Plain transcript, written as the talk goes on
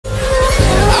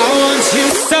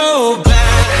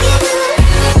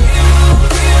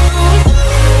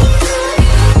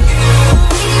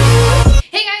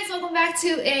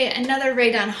another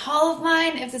Rae Dunn haul of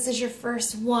mine. If this is your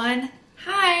first one,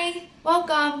 hi,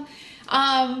 welcome.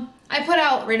 I put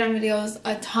out Rae Dunn videos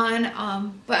a ton,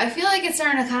 but I feel like it's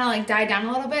starting to kind of like die down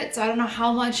a little bit, so I don't know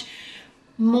how much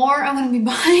more I'm going to be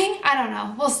buying. I don't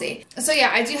know. We'll see. So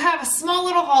yeah, I do have a small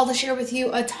little haul to share with you.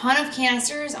 A ton of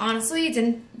canisters, honestly.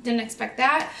 Didn't expect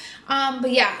that.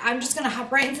 But yeah, I'm just going to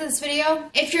hop right into this video.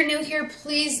 If you're new here,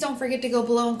 please don't forget to go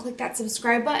below and click that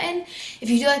subscribe button. If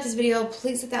you do like this video,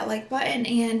 please hit that like button,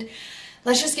 and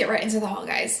let's just get right into the haul,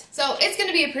 guys. So it's going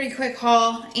to be a pretty quick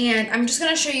haul, and I'm just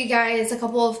going to show you guys a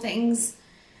couple of things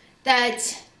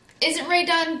that isn't Rae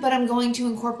Dunn, but I'm going to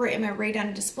incorporate in my Rae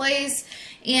Dunn displays.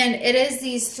 And it is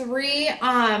these three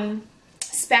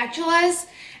spatulas,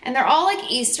 and they're all like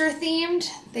Easter themed.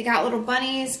 They got little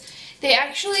bunnies. They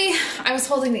actually, I was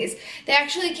holding these, they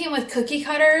actually came with cookie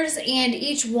cutters, and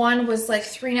each one was like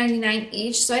 $3.99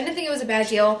 each, so I didn't think it was a bad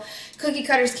deal. Cookie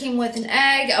cutters came with an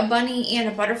egg, a bunny, and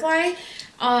a butterfly.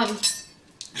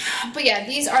 But yeah,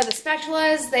 these are the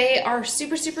spatulas. They are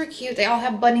super, super cute. They all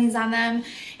have bunnies on them,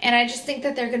 and I just think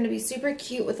that they're going to be super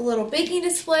cute with a little baking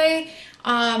display.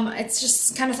 It's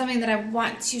just kind of something that I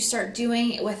want to start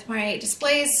doing with my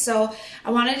displays, so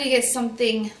I wanted to get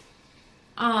something,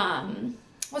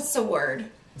 what's the word?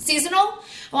 Seasonal.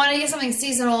 I wanted to get something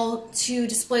seasonal to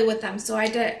display with them, so I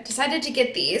decided to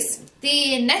get these.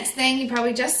 The next thing you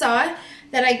probably just saw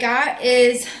that I got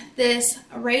is this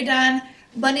Rae Dunn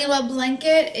Bunny Love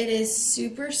blanket. It is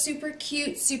super, super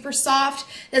cute, super soft.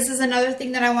 This is another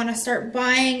thing that I want to start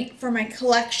buying for my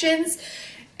collections.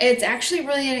 It's actually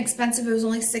really inexpensive. It was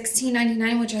only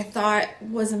 $16.99, which I thought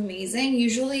was amazing.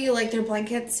 Usually, like, their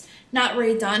blankets, not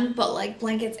Rae Dunn, but like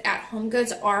blankets at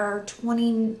HomeGoods are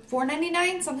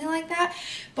 $24.99, something like that.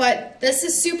 But this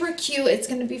is super cute. It's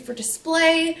going to be for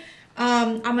display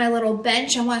on my little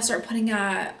bench. I want to start putting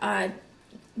a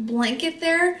blanket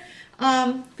there.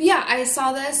 But yeah, I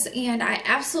saw this and I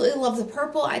absolutely love the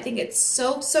purple. I think it's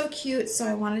so, so cute, so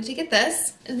I wanted to get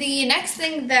this. The next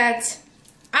thing that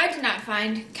I did not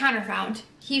find, Connor found.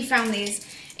 He found these,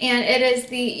 and it is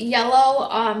the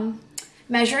yellow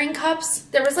measuring cups.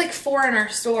 There was like 4 in our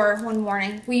store one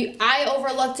morning. I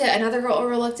overlooked it, another girl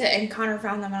overlooked it, and Connor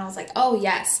found them, and I was like, oh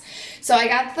yes. So I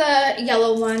got the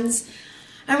yellow ones.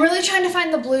 I'm really trying to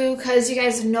find the blue because you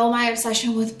guys know my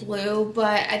obsession with blue,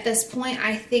 but at this point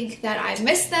I think that I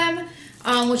missed them,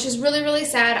 which is really, really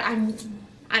sad.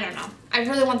 I don't know. I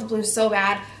really want the blue so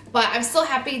bad, but I'm still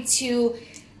happy to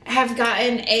have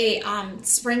gotten a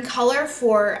spring color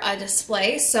for a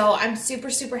display, so I'm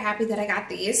super, super happy that I got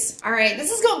these. All right,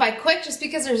 this is going by quick just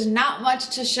because there's not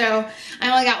much to show. I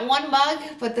only got one mug,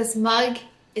 but this mug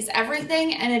is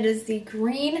everything, and it is the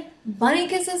green Bunny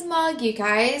Kisses mug, you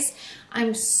guys.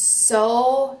 I'm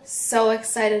so, so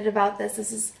excited about this.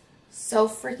 This is so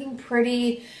freaking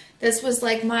pretty. This was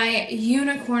like my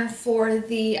unicorn for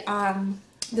the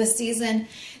season.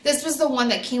 This was the one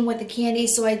that came with the candy,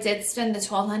 so I did spend the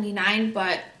 $12.99,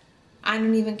 but I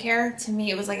don't even care. To me,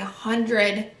 it was like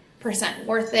 100%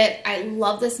 worth it. I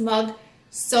love this mug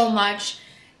so much.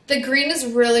 The green is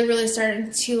really, really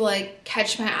starting to like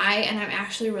catch my eye, and I'm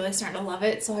actually really starting to love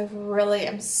it, so I really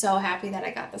am so happy that I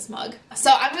got this mug.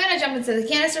 So I'm going to jump into the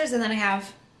canisters, and then I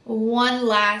have one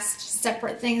last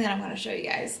separate thing that I'm going to show you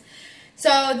guys.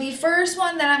 So the first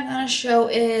one that I'm going to show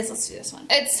is, let's do this one.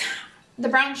 It's the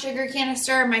brown sugar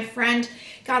canister. My friend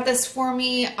got this for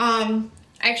me. I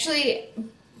actually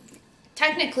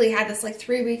technically had this like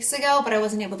 3 weeks ago, but I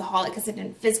wasn't able to haul it because I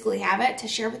didn't physically have it to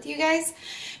share with you guys.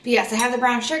 But yes, I have the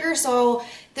brown sugar, so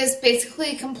this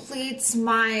basically completes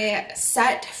my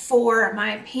set for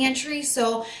my pantry.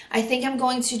 So I think I'm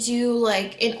going to do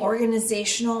like an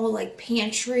organizational like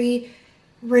pantry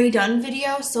Rae Dunn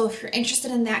video. So if you're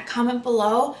interested in that, comment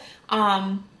below.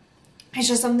 It's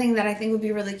just something that I think would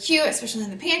be really cute, especially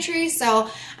in the pantry. So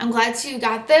I'm glad to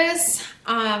got this.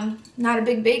 Not a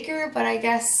big baker, but I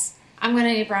guess I'm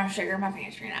gonna need brown sugar in my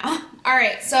pantry now. All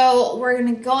right, so we're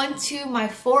gonna go into my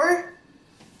four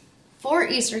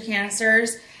Easter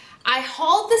canisters. I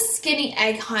hauled the skinny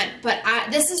egg hunt, but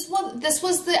this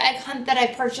was the egg hunt that I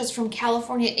purchased from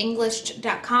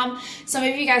CaliforniaEnglish.com. Some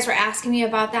of you guys were asking me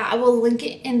about that. I will link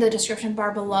it in the description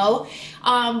bar below.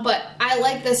 But I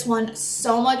like this one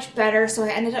so much better, so I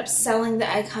ended up selling the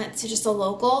egg hunt to just a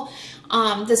local.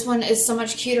 This one is so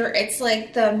much cuter. It's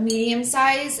like the medium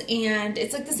size, and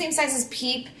it's like the same size as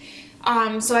Peep.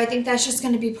 So I think that's just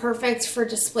going to be perfect for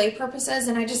display purposes,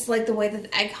 and I just like the way that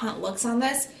the egg hunt looks on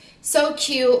this. So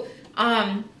cute.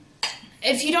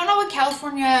 If you don't know what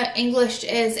California English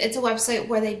is, it's a website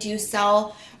where they do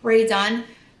sell Rae Dunn.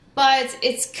 but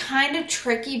it's kind of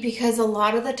tricky because a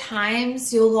lot of the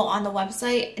times you'll go on the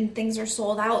website and things are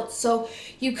sold out. So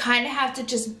you kind of have to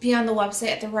just be on the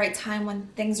website at the right time when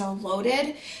things are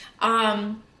loaded.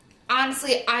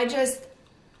 Honestly,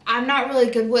 I'm not really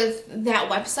good with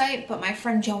that website, but my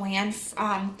friend Joanne,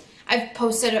 I've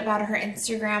posted about her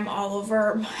Instagram all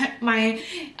over my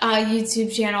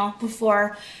YouTube channel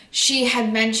before. She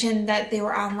had mentioned that they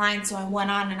were online, so I went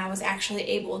on and I was actually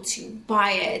able to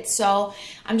buy it. So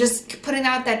I'm just putting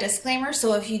out that disclaimer.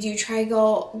 So if you do try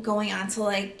going on to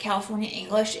like California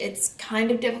English, it's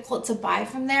kind of difficult to buy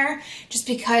from there just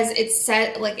because it's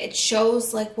set, like it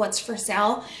shows like what's for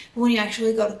sale. But when you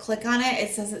actually go to click on it,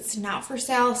 it says it's not for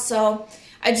sale. So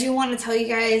I do want to tell you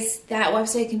guys that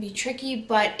website can be tricky,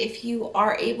 but if you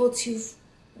are able to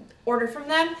order from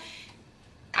them,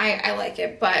 I like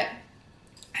it. But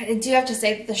I do have to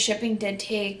say that the shipping did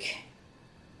take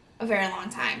a very long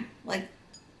time. Like,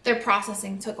 their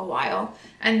processing took a while.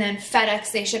 And then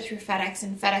FedEx, they ship through FedEx,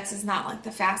 and FedEx is not like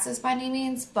the fastest by any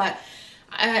means, but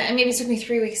it maybe took me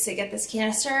 3 weeks to get this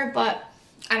canister, but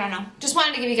I don't know. Just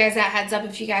wanted to give you guys that heads up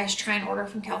if you guys try and order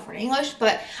from California English,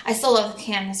 but I still love the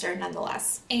canister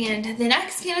nonetheless. And the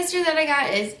next canister that I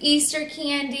got is Easter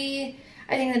candy.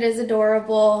 I think that is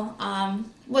adorable.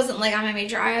 Wasn't like on my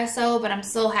major ISO, but I'm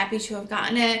still happy to have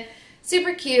gotten it.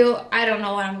 Super cute. I don't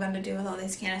know what I'm going to do with all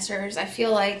these canisters. I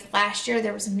feel like last year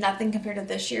there was nothing compared to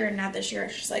this year, and now this year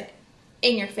it's just like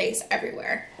in your face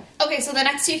everywhere. Okay, so the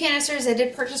next two canisters I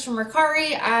did purchase from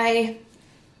Mercari. I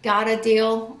got a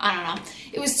deal. I don't know.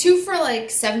 It was two for like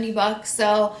 70 bucks,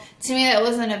 so to me that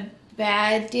wasn't a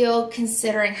bad deal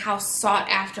considering how sought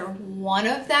after one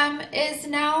of them is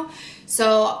now.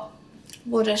 So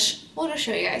we'll just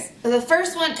show you guys. So the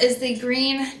first one is the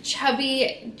green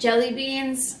chubby jelly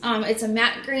beans. It's a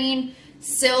matte green,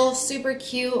 still super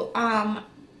cute.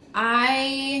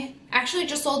 I actually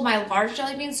just sold my large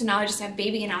jelly beans, so now I just have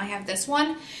baby, and now I have this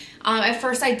one. At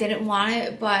first I didn't want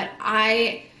it, but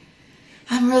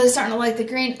I'm really starting to like the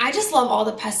green. I just love all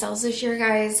the pastels this year,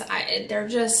 guys. They're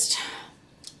just,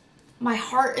 my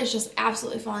heart is just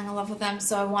absolutely falling in love with them,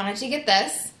 so I wanted to get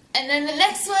this. And then the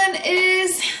next one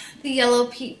is the yellow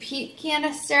Peep Peep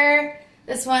canister.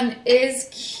 This one is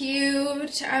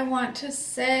cute, I want to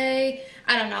say.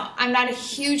 I don't know. I'm not a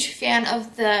huge fan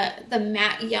of the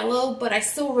matte yellow, but I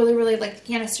still really, really like the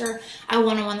canister. I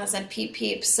wanted one that said Peep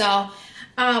Peep, so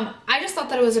I just thought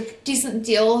that it was a decent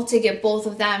deal to get both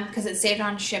of them because it saved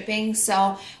on shipping.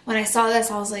 So when I saw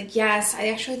this, I was like, yes, I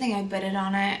actually think I bid it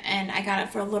on it, and I got it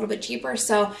for a little bit cheaper.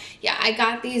 So yeah, I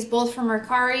got these both from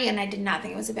Mercari, and I did not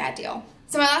think it was a bad deal.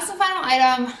 So my last and final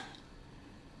item,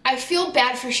 I feel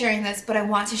bad for sharing this, but I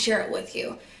want to share it with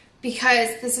you because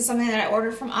this is something that I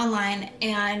ordered from online,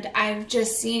 and I've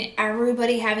just seen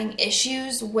everybody having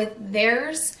issues with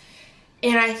theirs.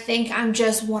 And I think I'm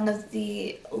just one of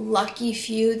the lucky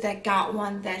few that got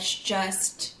one that's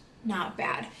just not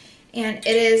bad. And it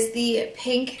is the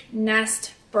Pink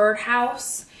Nest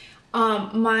Birdhouse.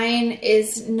 Mine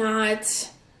is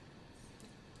not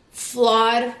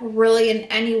flawed really in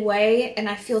any way, and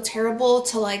I feel terrible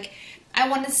to like, I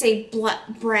want to say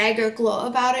brag or gloat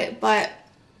about it, but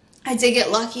I did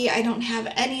get lucky. I don't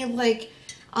have any like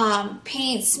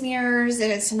paint smears,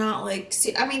 and it's not like,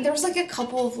 I mean, there's like a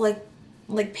couple of like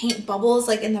paint bubbles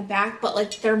like in the back, but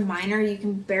like they're minor, you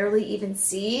can barely even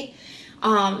see.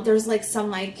 There's like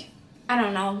some like, I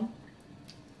don't know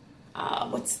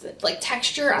what's the like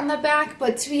texture on the back,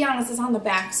 but to be honest, it's on the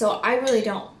back, so I really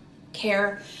don't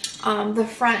care. The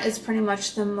front is pretty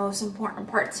much the most important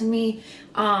part to me,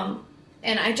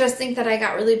 and I just think that I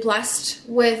got really blessed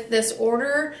with this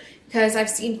order because I've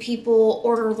seen people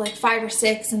order like 5 or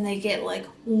 6 and they get like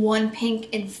 1 pink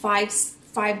and 5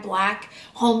 black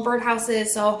home birdhouses.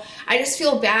 So I just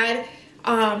feel bad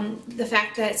the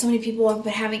fact that so many people have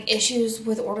been having issues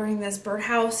with ordering this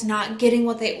birdhouse, not getting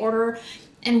what they order,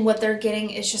 and what they're getting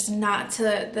is just not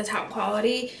to the top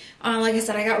quality. Like I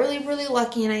said, I got really, really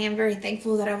lucky, and I am very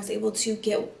thankful that I was able to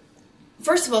get,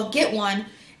 first of all, get one,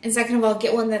 and second of all,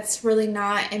 get one that's really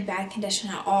not in bad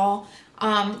condition at all.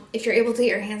 If you're able to get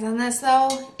your hands on this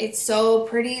though, it's so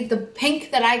pretty. The pink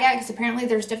that I got, because apparently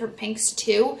there's different pinks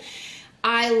too,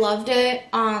 I loved it.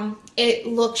 It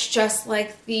looks just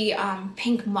like the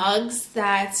pink mugs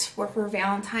that were for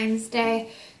Valentine's Day.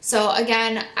 So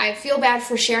again, I feel bad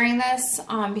for sharing this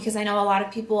because I know a lot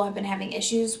of people have been having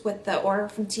issues with the order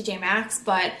from TJ Maxx,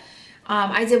 but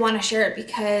I did want to share it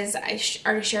because I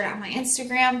already shared it on my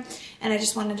Instagram, and I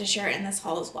just wanted to share it in this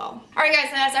haul as well. Alright guys,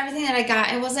 and that's everything that I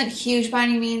got. It wasn't huge by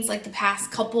any means like the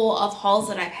past couple of hauls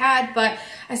that I've had, but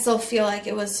I still feel like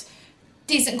it was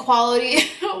decent quality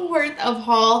worth of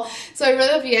haul. So I really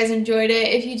hope you guys enjoyed it.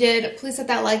 If you did, please hit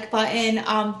that like button.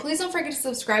 Please don't forget to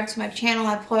subscribe to my channel.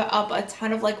 I put up a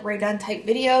ton of like Rae Dunn type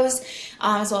videos,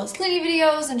 as well as cleaning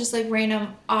videos and just like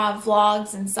random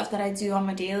vlogs and stuff that I do on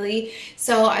my daily.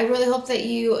 So I really hope that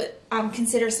you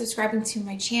consider subscribing to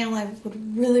my channel. I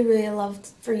would really love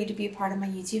for you to be a part of my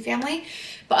YouTube family.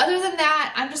 But other than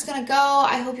that, I'm just gonna go.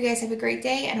 I hope you guys have a great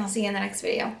day, and I'll see you in the next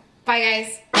video. Bye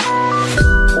guys.